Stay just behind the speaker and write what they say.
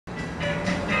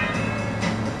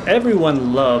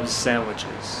Everyone loves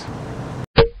sandwiches.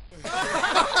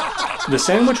 The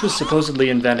sandwich was supposedly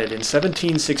invented in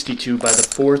 1762 by the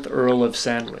 4th Earl of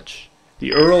Sandwich.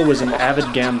 The Earl was an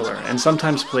avid gambler and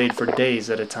sometimes played for days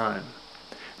at a time.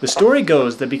 The story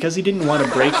goes that because he didn't want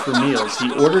to break for meals,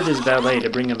 he ordered his valet to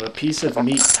bring him a piece of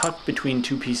meat tucked between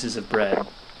 2 pieces of bread.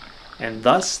 And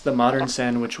thus the modern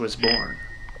sandwich was born.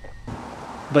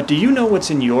 But do you know what's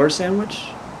in your sandwich?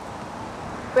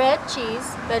 Bread,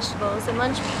 cheese, vegetables, and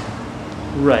lunch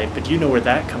meat. Right, but do you know where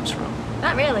that comes from?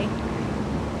 Not really.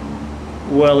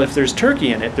 Well, if there's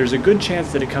turkey in it, there's a good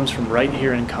chance that it comes from right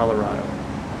here in Colorado.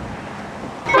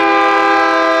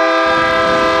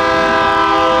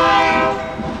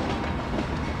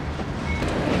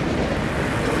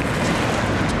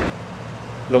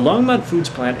 The Longmont Foods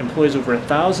plant employs over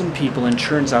 1,000 people and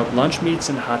churns out lunch meats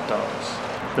and hot dogs.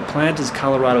 The plant is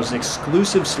Colorado's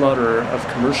exclusive slaughterer of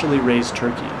commercially raised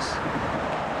turkeys.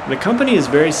 The company is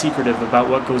very secretive about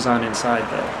what goes on inside,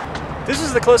 though. This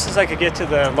is the closest I could get to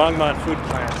the Longmont Food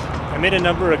plant. I made a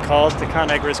number of calls to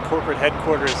ConAgra's corporate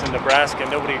headquarters in Nebraska,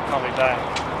 and nobody would call me back.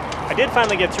 I did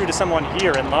finally get through to someone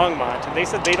here in Longmont, and they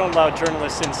said they don't allow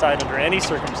journalists inside under any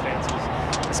circumstances,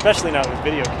 especially not with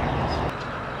video cameras.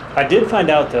 I did find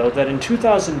out, though, that in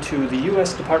 2002, the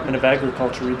U.S. Department of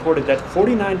Agriculture reported that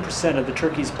 49% of the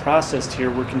turkeys processed here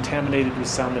were contaminated with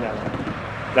salmonella.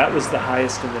 That was the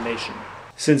highest in the nation.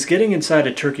 Since getting inside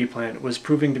a turkey plant was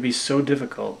proving to be so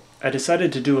difficult, I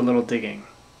decided to do a little digging.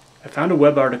 I found a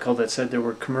web article that said there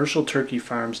were commercial turkey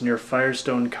farms near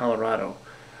Firestone, Colorado,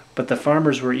 but the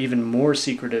farmers were even more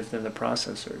secretive than the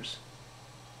processors.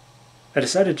 I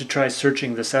decided to try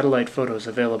searching the satellite photos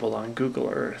available on Google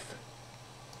Earth.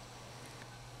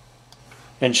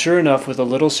 And sure enough, with a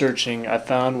little searching, I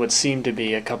found what seemed to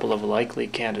be a couple of likely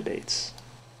candidates.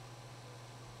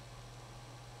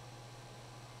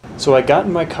 So I got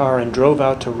in my car and drove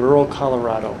out to rural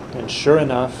Colorado, and sure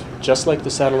enough, just like the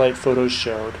satellite photos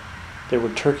showed, there were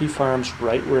turkey farms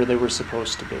right where they were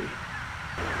supposed to be.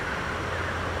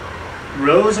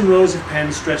 Rows and rows of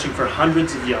pens stretching for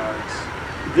hundreds of yards.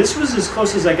 This was as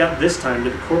close as I got this time to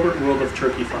the corporate world of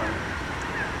turkey farming.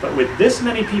 But with this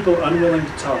many people unwilling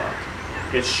to talk,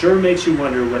 it sure makes you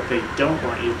wonder what they don't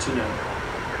want you to know.